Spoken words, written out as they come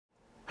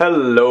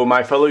Hello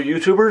my fellow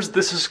YouTubers,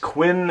 this is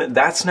Quinn,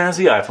 that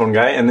snazzy iPhone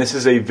guy, and this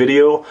is a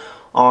video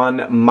on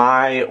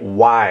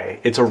MyWi.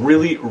 It's a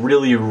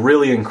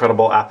really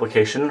incredible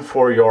application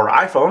for your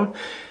iPhone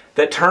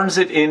that turns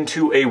it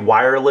into a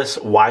wireless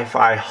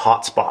Wi-Fi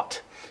hotspot.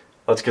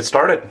 Let's get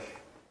started.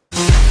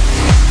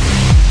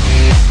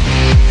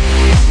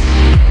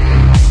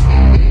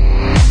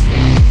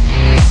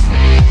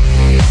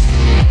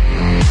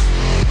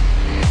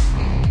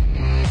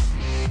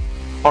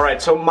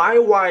 Alright, so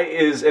MyWi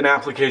is an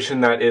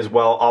application that is,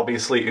 well,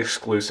 obviously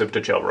exclusive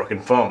to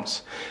jailbroken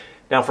phones.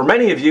 Now, for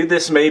many of you,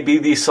 this may be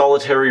the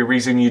solitary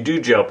reason you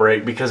do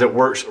jailbreak because it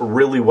works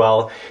really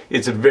well.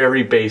 It's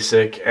very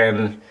basic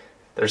and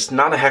there's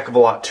not a heck of a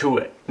lot to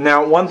it.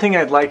 Now, one thing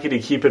I'd like you to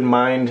keep in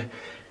mind,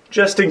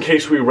 just in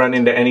case we run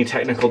into any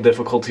technical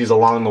difficulties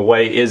along the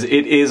way, is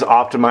it is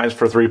optimized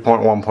for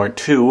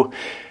 3.1.2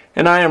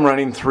 and I am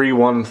running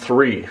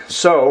 3.1.3.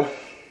 So,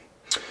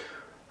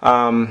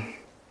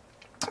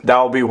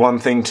 that'll be one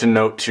thing to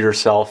note to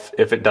yourself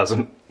if it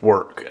doesn't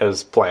work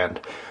as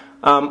planned.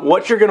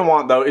 What you're going to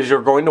want though is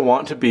you're going to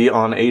want to be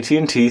on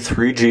AT&T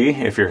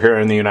 3G if you're here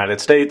in the United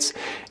States.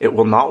 It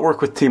will not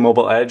work with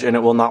T-Mobile Edge and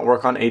it will not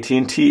work on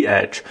AT&T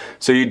Edge.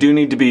 So you do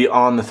need to be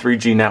on the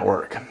 3G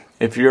network.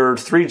 If your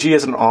 3G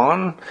isn't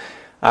on,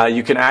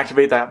 you can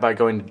activate that by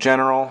going to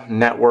General,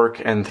 Network,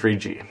 and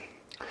 3G.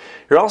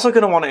 You're also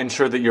going to want to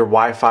ensure that your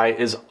Wi-Fi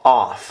is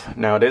off.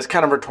 Now it is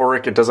kind of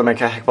rhetoric, it doesn't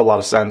make a heck of a lot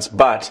of sense,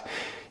 but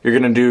you're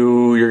going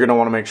to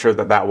want to make sure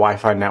that that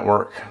Wi-Fi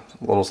network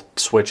little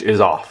switch is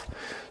off.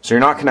 So you're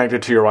not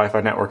connected to your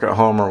Wi-Fi network at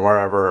home or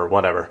wherever or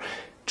whatever.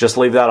 Just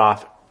leave that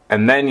off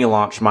and then you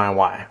launch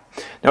MyWi.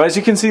 Now as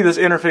you can see, this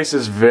interface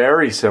is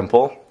very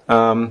simple.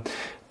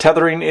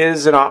 Tethering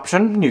is an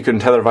option. You can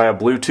tether via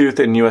Bluetooth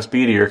and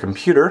USB to your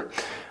computer.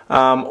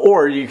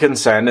 Or you can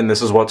send, and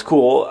this is what's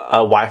cool,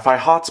 a Wi-Fi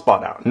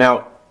hotspot out.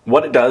 Now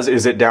what it does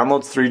is it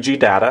downloads 3G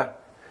data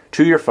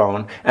to your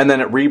phone, and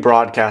then it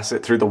rebroadcasts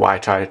it through the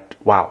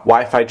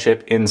Wi-Fi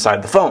chip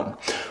inside the phone.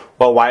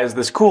 Well, why is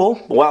this cool?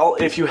 Well,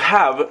 if you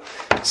have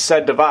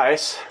said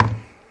device,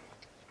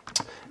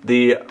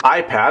 the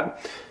iPad,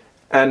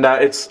 and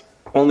it's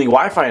only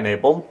Wi-Fi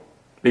enabled,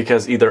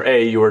 because either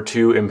A, you were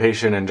too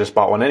impatient and just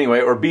bought one anyway,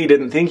 or B,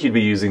 didn't think you'd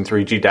be using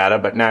 3G data,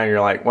 but now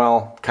you're like,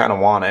 well, kind of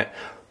want it.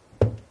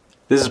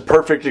 This is a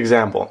perfect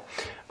example.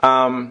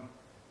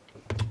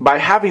 By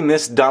having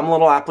this dumb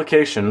little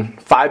application,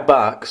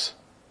 $5,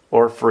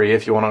 or free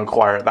if you want to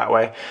acquire it that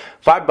way,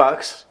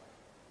 $5,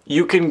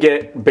 you can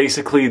get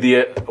basically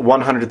the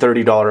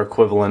 $130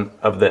 equivalent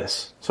of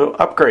this. So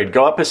upgrade,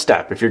 go up a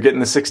step. If you're getting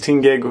the 16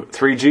 gig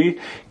 3G,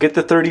 get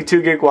the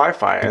 32 gig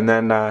Wi-Fi, and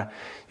then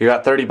you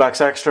got $30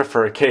 extra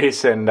for a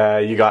case, and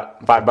you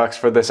got $5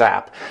 for this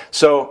app.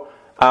 So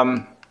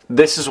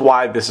this is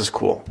why this is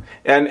cool.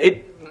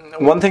 And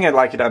one thing I'd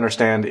like you to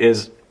understand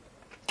is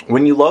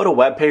when you load a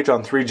web page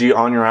on 3G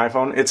on your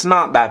iPhone, it's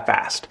not that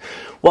fast.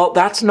 Well,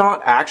 that's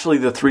not actually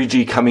the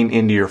 3G coming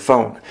into your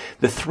phone.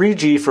 The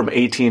 3G from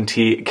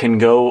AT&T can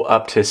go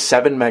up to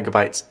 7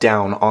 megabytes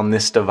down on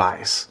this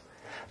device.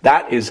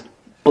 That is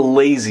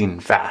blazing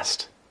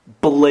fast.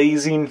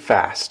 Blazing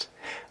fast.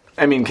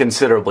 I mean,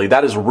 considerably.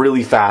 That is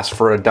really fast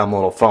for a dumb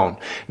little phone.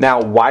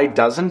 Now, why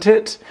doesn't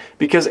it?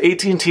 Because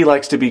AT&T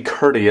likes to be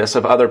courteous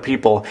of other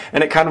people,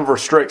 and it kind of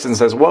restricts and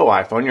says, whoa,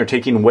 iPhone, you're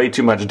taking way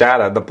too much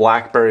data. The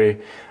BlackBerry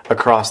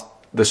across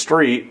the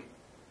street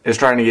is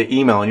trying to get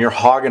email, and you're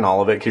hogging all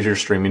of it because you're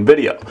streaming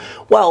video.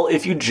 Well,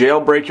 if you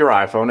jailbreak your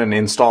iPhone and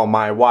install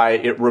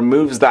MyWi, it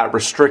removes that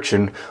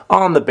restriction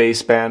on the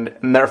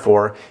baseband, and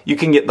therefore you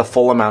can get the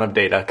full amount of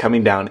data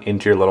coming down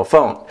into your little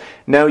phone.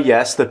 Now,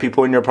 yes, the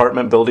people in your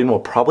apartment building will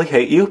probably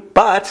hate you,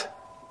 but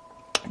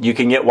you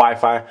can get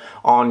Wi-Fi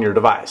on your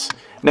device.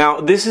 Now,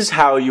 this is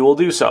how you will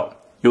do so.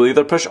 You'll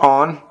either push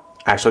on.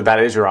 Actually, that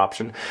is your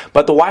option.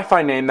 But the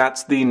Wi-Fi name,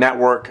 that's the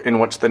network in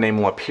which the name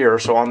will appear.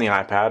 So on the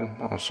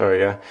iPad, I'll show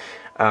you.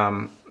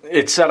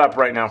 It's set up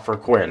right now for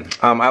Quinn.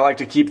 I like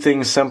to keep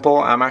things simple.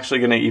 I'm actually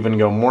going to even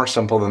go more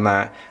simple than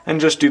that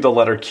and just do the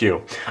letter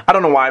Q. I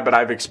don't know why, but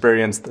I've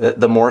experienced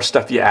the more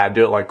stuff you add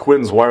to it, like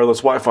Quinn's wireless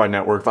Wi-Fi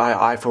network via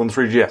iPhone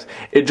 3GS,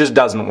 it just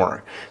doesn't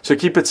work. So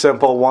keep it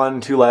simple,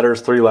 1, 2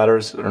 letters, 3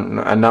 letters, or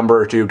a number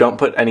or two. Don't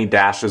put any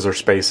dashes or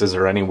spaces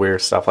or any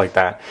weird stuff like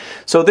that.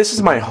 So this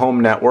is my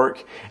home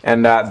network,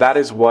 and that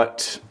is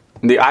what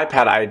the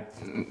iPad, I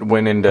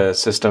went into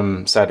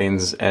system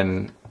settings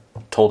and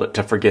told it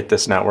to forget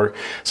this network.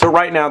 So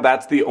right now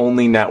that's the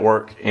only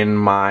network in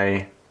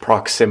my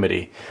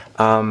proximity.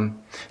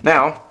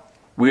 Now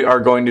we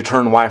are going to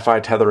turn Wi-Fi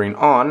tethering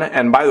on,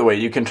 and by the way,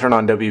 you can turn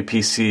on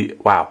WEP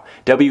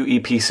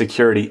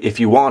security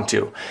if you want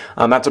to.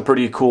 That's a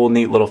pretty cool,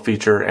 neat little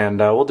feature, and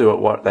we'll do it,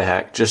 what the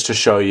heck, just to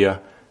show you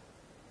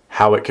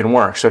how it can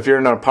work. So if you're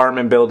in an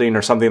apartment building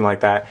or something like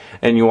that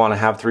and you want to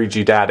have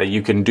 3G data,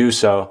 you can do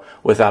so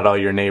without all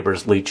your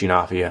neighbors leeching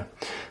off of you.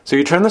 So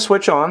you turn the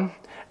switch on,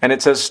 and it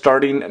says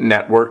starting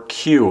network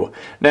queue.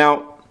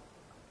 Now,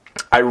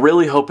 I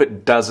really hope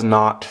it does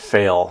not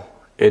fail.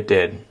 It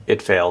did.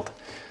 It failed.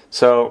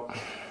 So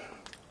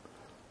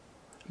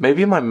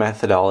maybe my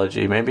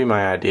methodology, maybe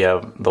my idea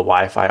of the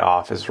Wi-Fi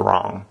off is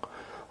wrong.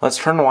 Let's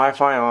turn the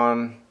Wi-Fi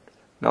on.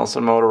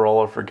 Nelson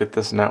Motorola, forget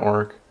this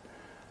network.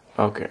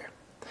 Okay.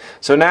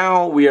 So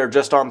now we are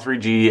just on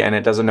 3G and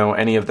it doesn't know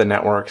any of the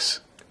networks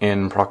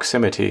in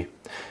proximity.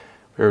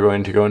 We're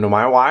going to go into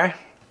MyWi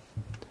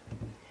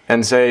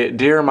and say,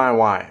 "Dear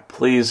MyWi,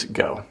 please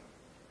go."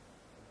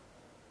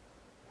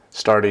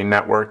 Starting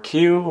network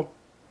queue.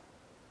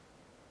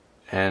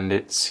 And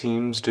it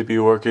seems to be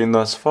working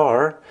thus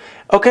far.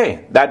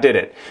 Okay, that did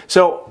it.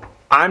 So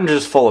I'm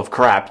just full of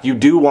crap. You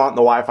do want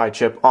the Wi-Fi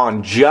chip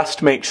on.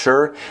 Just make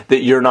sure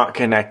that you're not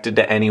connected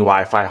to any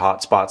Wi-Fi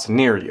hotspots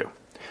near you.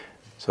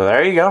 So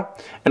there you go.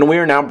 And we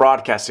are now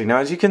broadcasting. Now,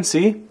 as you can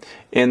see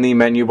in the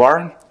menu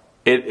bar,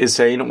 it is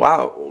saying,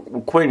 wow,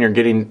 Quinn, you're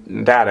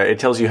getting data. It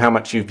tells you how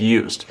much you've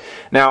used.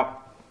 Now,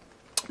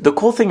 the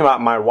cool thing about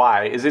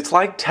MyWi is it's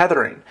like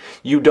tethering.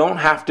 You don't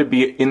have to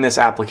be in this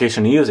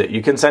application to use it.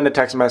 You can send a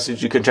text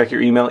message, you can check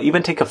your email,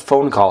 even take a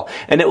phone call,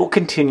 and it will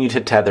continue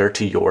to tether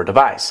to your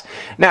device.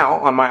 Now,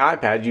 on my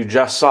iPad, you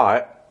just saw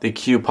it. The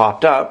queue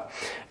popped up,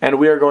 and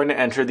we are going to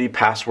enter the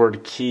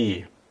password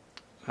key.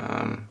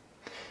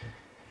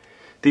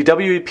 The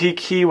WEP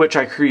key which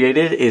I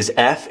created is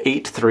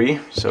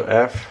F83, so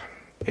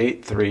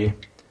F83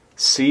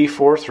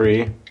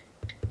 C43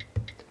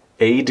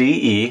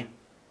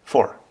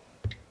 ADE4.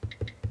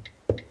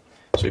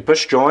 So you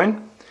push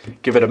join,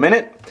 give it a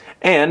minute,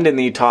 and in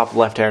the top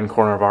left-hand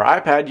corner of our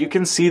iPad, you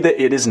can see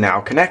that it is now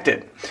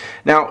connected.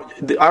 Now,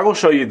 I will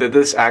show you that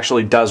this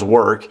actually does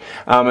work.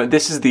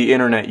 This is the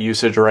internet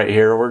usage right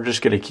here. We're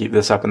just going to keep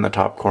this up in the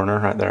top corner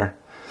right there.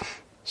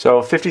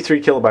 So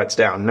 53 kilobytes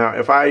down. Now,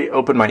 if I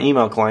open my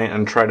email client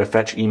and try to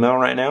fetch email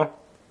right now,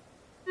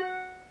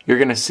 you're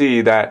going to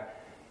see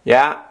that,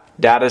 yeah,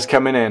 data's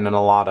coming in and a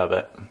lot of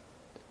it.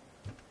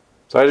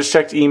 So I just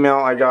checked email.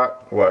 I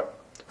got, what,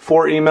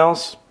 4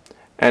 emails?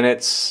 And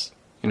it's,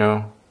 you know,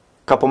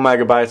 a couple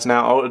megabytes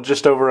now. Oh,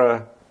 just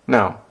over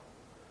no.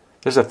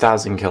 There's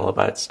 1,000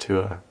 kilobytes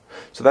to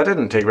so that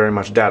didn't take very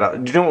much data.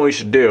 Do you know what we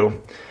should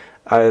do?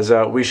 Is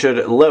we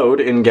should load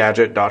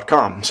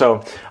Engadget.com.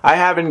 So I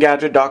have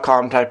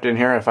Engadget.com typed in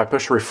here. If I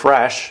push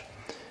refresh,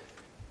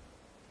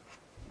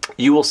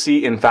 you will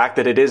see, in fact,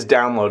 that it is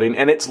downloading,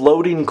 and it's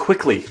loading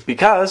quickly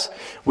because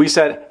we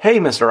said, hey,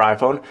 Mr.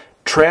 iPhone,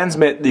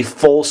 transmit the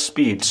full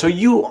speed. So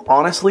you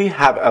honestly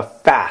have a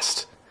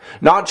fast,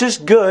 not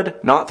just good,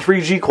 not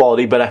 3G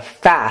quality, but a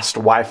fast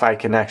Wi-Fi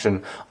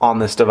connection on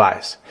this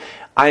device.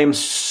 I am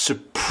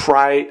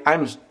surprised.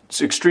 I'm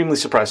extremely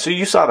surprised. So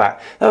you saw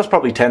that. That was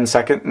probably 10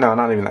 seconds. No,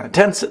 not even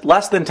that.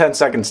 Less than 10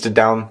 seconds to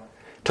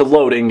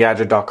load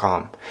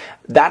Engadget.com.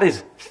 That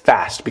is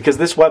fast because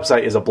this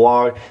website is a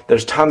blog.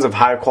 There's tons of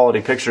high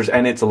quality pictures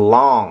and it's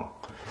long.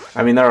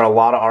 I mean, there are a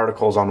lot of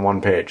articles on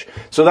one page.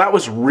 So that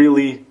was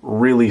really,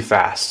 really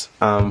fast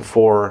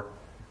for,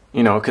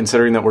 you know,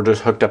 considering that we're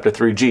just hooked up to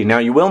 3G. Now,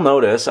 you will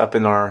notice up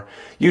in our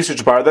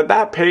usage bar that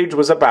that page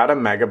was about a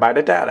megabyte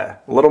of data,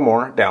 a little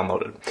more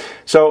downloaded.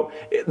 So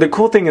the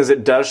cool thing is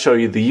it does show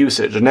you the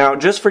usage. Now,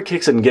 just for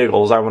kicks and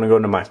giggles, I want to go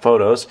into my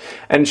photos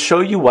and show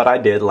you what I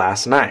did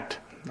last night.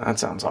 That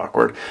sounds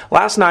awkward.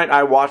 Last night,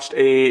 I watched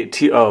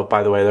oh,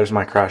 by the way, there's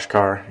my crash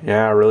car.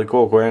 Yeah, really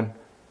cool, Quinn.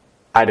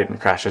 I didn't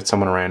crash it.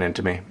 Someone ran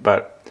into me.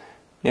 But,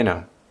 you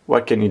know,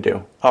 what can you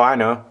do? Oh, I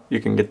know. You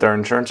can get their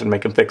insurance and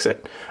make them fix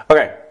it.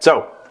 Okay,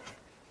 so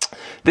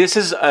this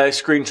is a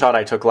screenshot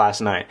I took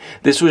last night.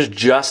 This was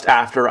just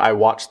after I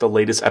watched the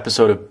latest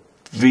episode of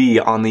V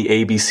on the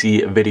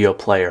ABC video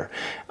player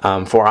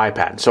for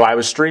iPad. So I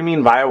was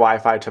streaming via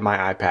Wi-Fi to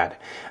my iPad.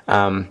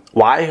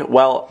 Why?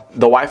 Well,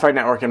 the Wi-Fi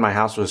network in my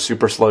house was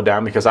super slowed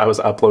down because I was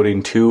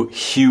uploading 2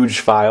 huge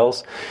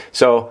files.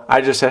 So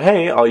I just said,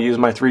 hey, I'll use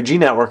my 3G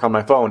network on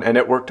my phone, and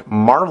it worked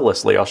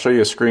marvelously. I'll show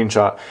you a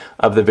screenshot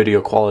of the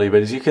video quality,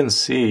 but as you can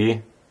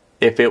see,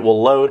 if it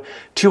will load,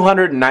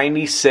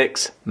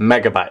 296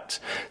 megabytes.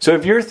 So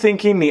if you're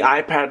thinking the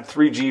iPad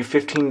 3G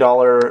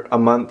 $15 a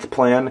month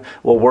plan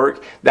will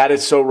work, that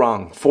is so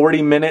wrong.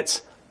 40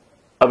 minutes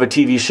of a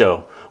TV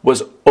show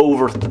was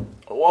over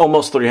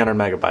almost 300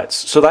 megabytes.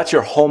 So that's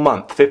your whole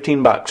month,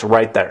 15 bucks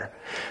right there.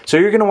 So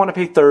you're going to want to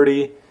pay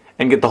 30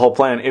 and get the whole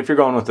plan if you're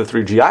going with the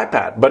 3G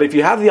iPad. But if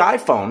you have the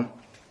iPhone,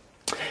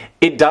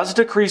 it does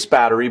decrease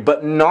battery,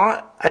 but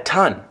not a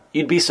ton.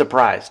 You'd be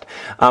surprised.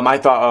 I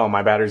thought, oh,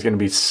 my battery's going to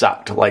be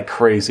sucked like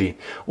crazy.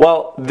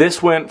 Well,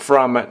 this went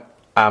from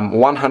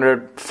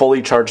 100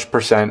 fully charged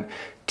percent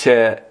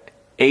to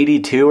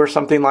 82 or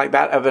something like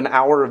that of an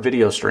hour of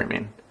video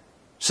streaming.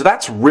 So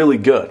that's really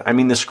good. I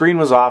mean, the screen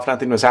was off,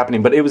 nothing was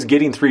happening, but it was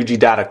getting 3G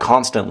data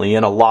constantly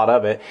and a lot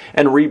of it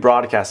and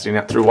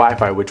rebroadcasting it through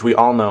Wi-Fi, which we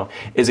all know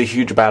is a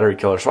huge battery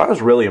killer. So I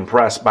was really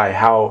impressed by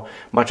how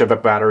much of a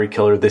battery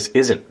killer this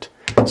isn't.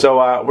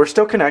 So we're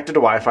still connected to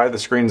Wi-Fi. The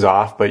screen's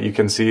off, but you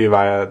can see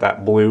via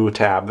that blue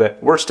tab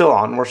that we're still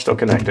on. We're still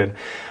connected.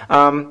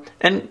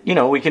 And, you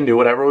know, we can do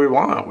whatever we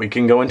want. We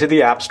can go into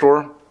the App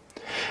Store.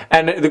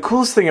 And the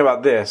coolest thing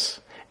about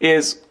this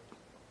is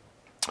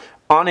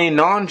on a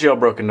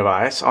non-jailbroken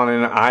device, on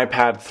an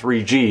iPad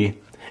 3G,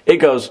 it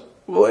goes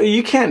Well,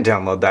 you can't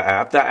download that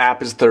app. That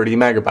app is 30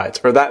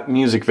 megabytes, or that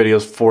music video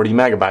is 40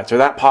 megabytes, or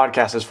that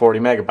podcast is 40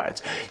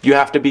 megabytes. You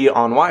have to be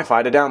on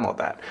Wi-Fi to download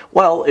that.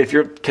 Well, if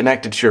you're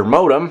connected to your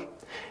modem,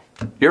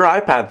 your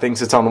iPad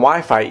thinks it's on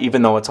Wi-Fi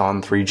even though it's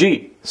on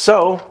 3G.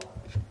 So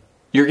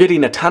you're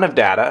getting a ton of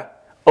data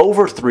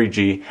over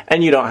 3G,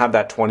 and you don't have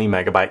that 20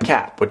 megabyte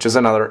cap, which is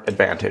another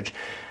advantage.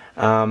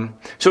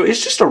 So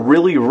it's just a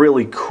really,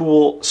 really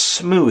cool,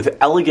 smooth,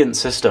 elegant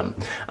system.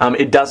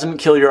 It doesn't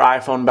kill your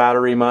iPhone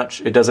battery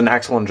much. It does an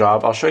excellent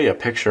job. I'll show you a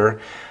picture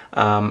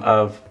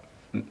of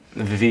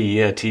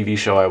V, a TV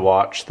show I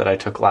watched that I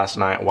took last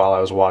night while I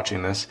was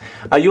watching this.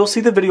 You'll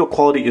see the video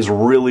quality is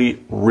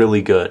really,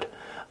 really good.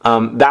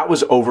 That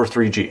was over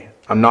 3G.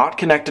 I'm not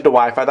connected to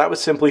Wi-Fi. That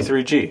was simply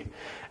 3G.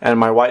 And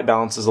my white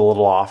balance is a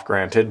little off,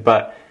 granted,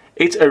 but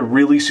it's a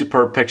really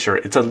superb picture.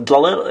 It's a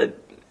little,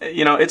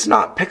 you know, it's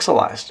not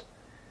pixelized.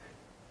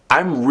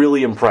 I'm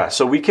really impressed.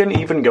 So we can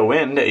even go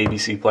into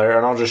ABC Player,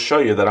 and I'll just show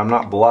you that I'm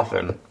not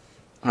bluffing.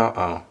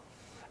 Uh-oh.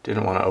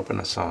 Didn't want to open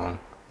a song.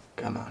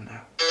 Come on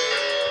now.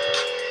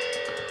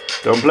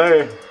 Don't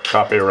play.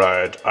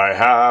 Copyright. I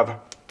have.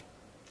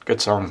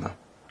 Good song, though.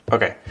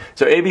 Okay,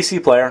 so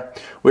ABC Player,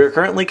 we are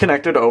currently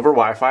connected over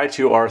Wi-Fi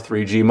to our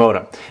 3G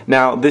modem.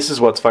 Now, this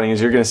is what's funny, is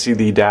you're going to see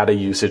the data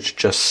usage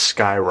just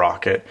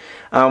skyrocket.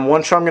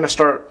 One show I'm going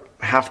to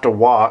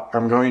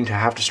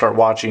have to start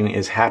watching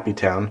is Happy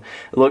Town.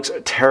 It looks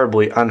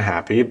terribly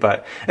unhappy,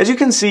 but as you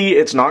can see,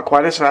 it's not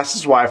quite as fast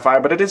as Wi-Fi,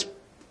 but it is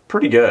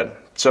pretty good.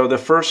 So the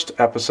first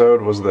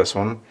episode was this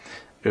one.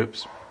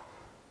 Oops.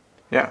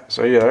 Yeah,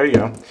 so yeah, there you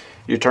go.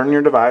 You turn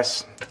your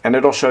device, and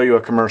it'll show you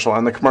a commercial,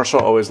 and the commercial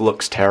always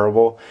looks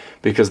terrible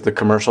because the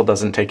commercial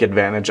doesn't take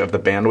advantage of the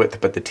bandwidth,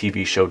 but the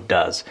TV show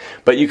does.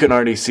 But you can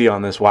already see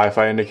on this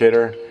Wi-Fi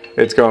indicator,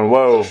 it's going,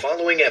 whoa,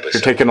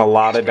 you're taking a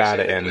lot of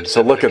data in,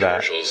 so look at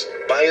that.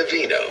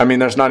 I mean,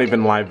 there's not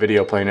even live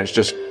video playing, it's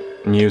just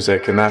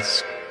music, and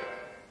that's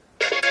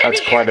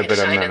quite a bit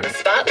a minute.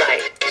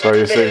 So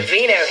you see,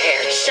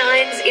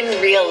 shines in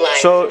real life.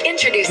 So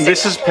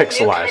this is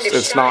pixelized.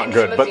 It's not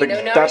good, but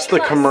that's the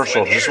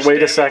commercial. Just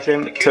wait a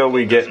second till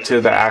we get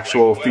to the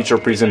actual feature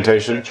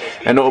presentation,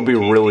 and it will be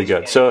really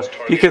good. So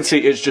you can see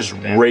it's just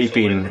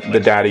raping the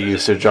data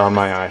usage on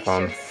my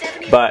iPhone.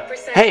 But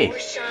hey,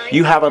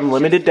 you have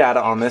unlimited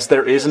data on this.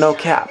 There is no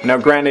cap. Now,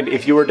 granted,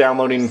 if you were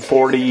downloading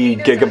 40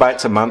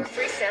 gigabytes a month,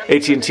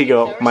 AT&T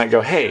might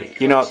go, hey,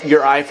 you know,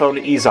 your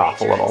iPhone ease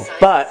off a little,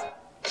 but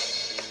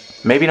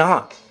maybe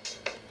not.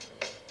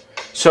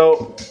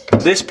 So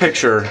this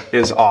picture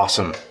is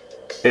awesome.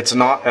 It's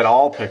not at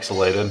all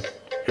pixelated.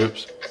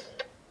 Oops.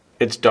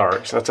 It's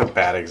dark, so that's a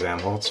bad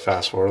example. Let's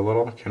fast forward a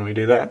little. Can we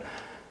do that?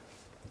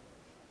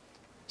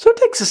 So it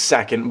takes a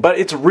second, but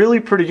it's really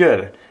pretty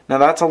good. Now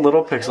that's a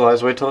little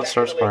pixelized. Wait till it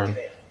starts playing.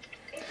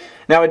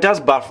 Now it does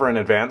buffer in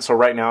advance, so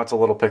right now it's a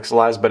little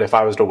pixelized, but if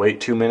I was to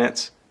wait 2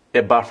 minutes,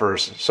 it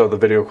buffers, so the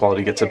video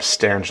quality gets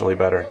substantially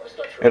better.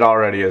 It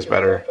already is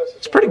better.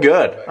 It's pretty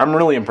good. I'm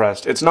really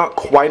impressed. It's not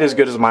quite as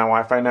good as my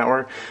Wi-Fi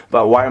network,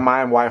 but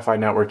my Wi-Fi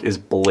network is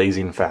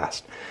blazing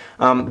fast.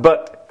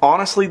 But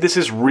honestly, this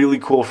is really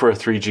cool for a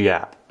 3G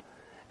app.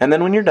 And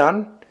then when you're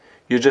done,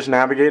 you just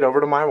navigate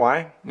over to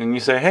MyWi, and you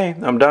say, hey,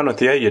 I'm done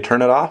with you. You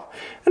turn it off,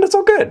 and it's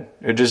all good.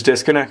 It just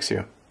disconnects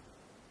you.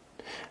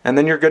 And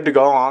then you're good to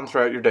go on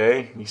throughout your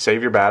day. You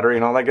save your battery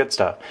and all that good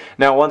stuff.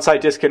 Now, once I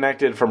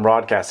disconnected from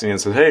broadcasting and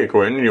said, hey,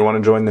 Quentin, you want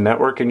to join the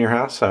network in your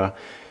house?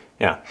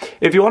 Yeah.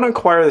 If you want to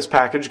acquire this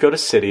package, go to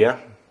Cydia.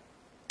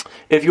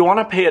 If you want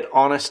to pay it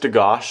honest to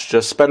gosh,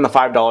 just spend the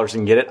 $5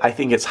 and get it. I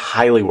think it's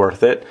highly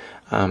worth it.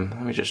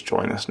 Let me just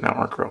join this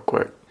network real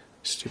quick.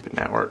 Stupid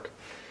network.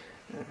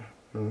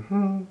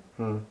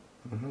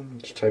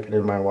 Just typing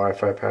in my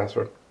Wi-Fi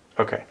password.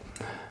 Okay.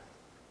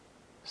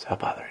 Stop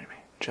bothering me.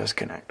 Just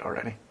connect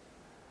already.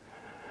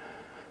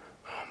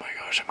 Oh my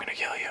gosh, I'm gonna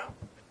kill you.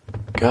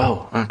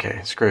 Go.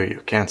 Okay, screw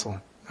you. Cancel.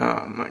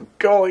 Oh my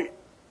golly.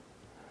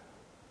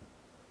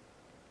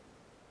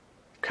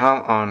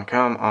 Come on,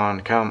 come on,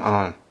 come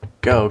on.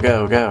 Go,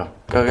 go, go.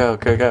 Go, go,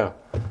 go, go.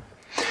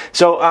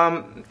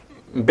 So,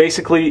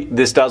 basically,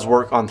 this does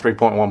work on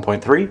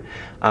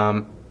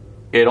 3.1.3.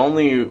 It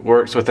only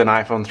works with an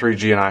iPhone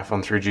 3G and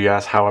iPhone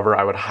 3GS. However,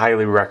 I would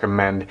highly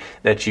recommend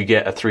that you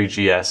get a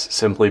 3GS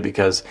simply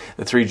because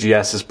the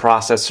 3GS's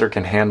processor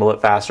can handle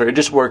it faster. It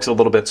just works a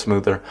little bit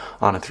smoother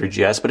on a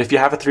 3GS. But if you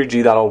have a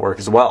 3G, that'll work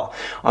as well.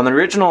 On the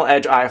original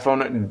Edge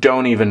iPhone,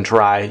 don't even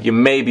try. You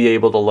may be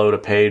able to load a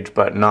page,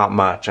 but not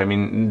much. I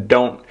mean,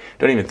 don't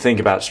even think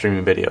about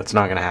streaming video. It's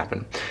not going to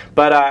happen.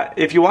 But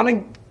if you want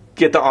to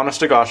get the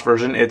honest-to-gosh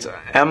version, it's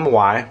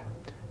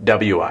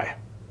MyWi.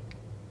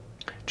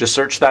 Just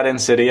search that in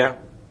Cydia,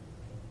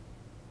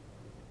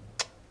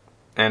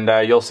 and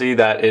you'll see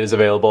that it is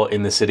available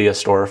in the Cydia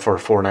store for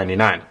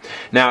 $4.99.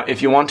 Now,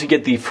 if you want to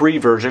get the free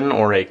version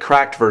or a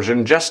cracked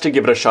version, just to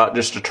give it a shot,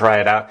 just to try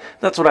it out,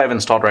 that's what I've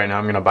installed right now.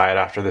 I'm going to buy it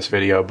after this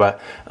video,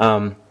 but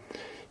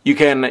you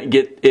can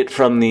get it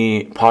from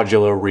the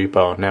Podulo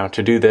repo. Now,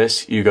 to do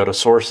this, you go to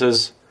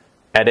Sources,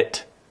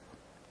 Edit,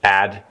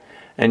 Add,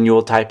 and you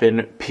will type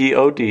in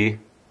POD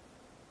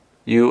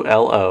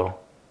ULO.com/.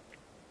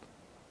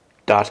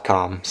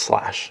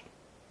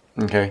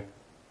 Okay.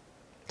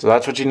 So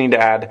that's what you need to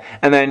add,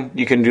 and then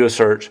you can do a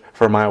search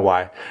for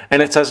MyWi.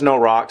 And it says no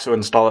rock, so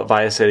install it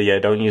via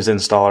Cydia. Don't use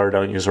installer,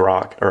 don't use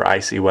rock or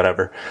icy,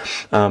 whatever.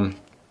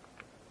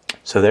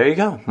 So there you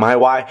go,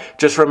 MyWi.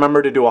 Just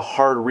remember to do a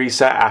hard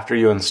reset after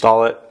you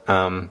install it.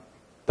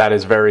 That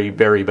is very,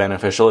 very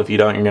beneficial. If you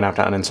don't, you're going to have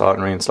to uninstall it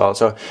and reinstall it.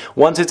 So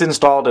once it's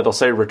installed, it'll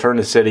say return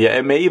to Cydia.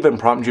 It may even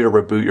prompt you to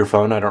reboot your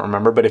phone. I don't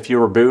remember. But if you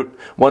reboot,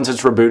 once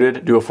it's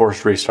rebooted, do a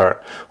forced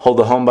restart. Hold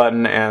the home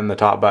button and the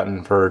top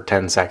button for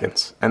 10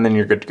 seconds, and then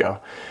you're good to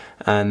go.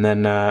 And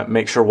then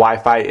make sure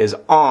Wi-Fi is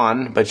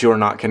on, but you are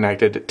not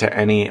connected to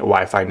any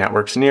Wi-Fi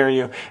networks near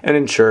you, and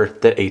ensure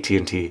that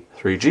AT&T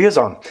 3G is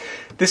on.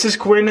 This is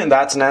Quinn, and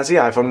that's Nazi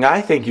iPhone Guy.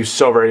 Thank you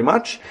so very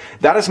much.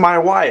 That is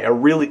MyWi, a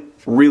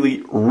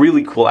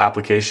really cool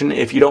application.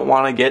 If you don't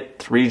want to get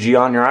 3G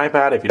on your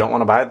iPad, if you don't want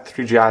to buy the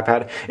 3G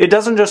iPad, it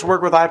doesn't just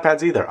work with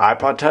iPads either.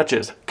 iPod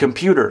Touches,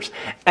 computers,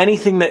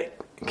 anything that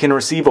can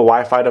receive a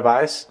Wi-Fi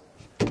device,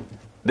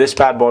 this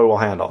bad boy will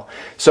handle.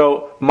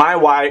 So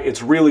MyWi,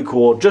 it's really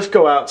cool. Just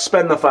go out,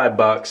 spend the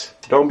 $5.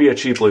 Don't be a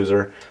cheap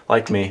loser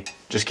like me.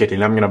 Just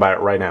kidding, I'm gonna buy it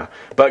right now.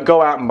 But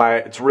go out and buy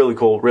it, it's really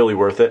cool, really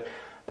worth it.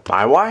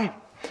 MyWi.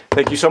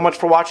 Thank you so much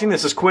for watching.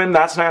 This is Quinn,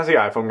 that's Nazi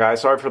iPhone Guy.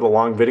 Sorry for the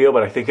long video,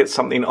 but I think it's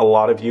something a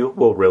lot of you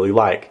will really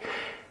like.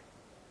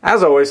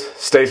 As always,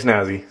 stay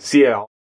snazzy. See ya.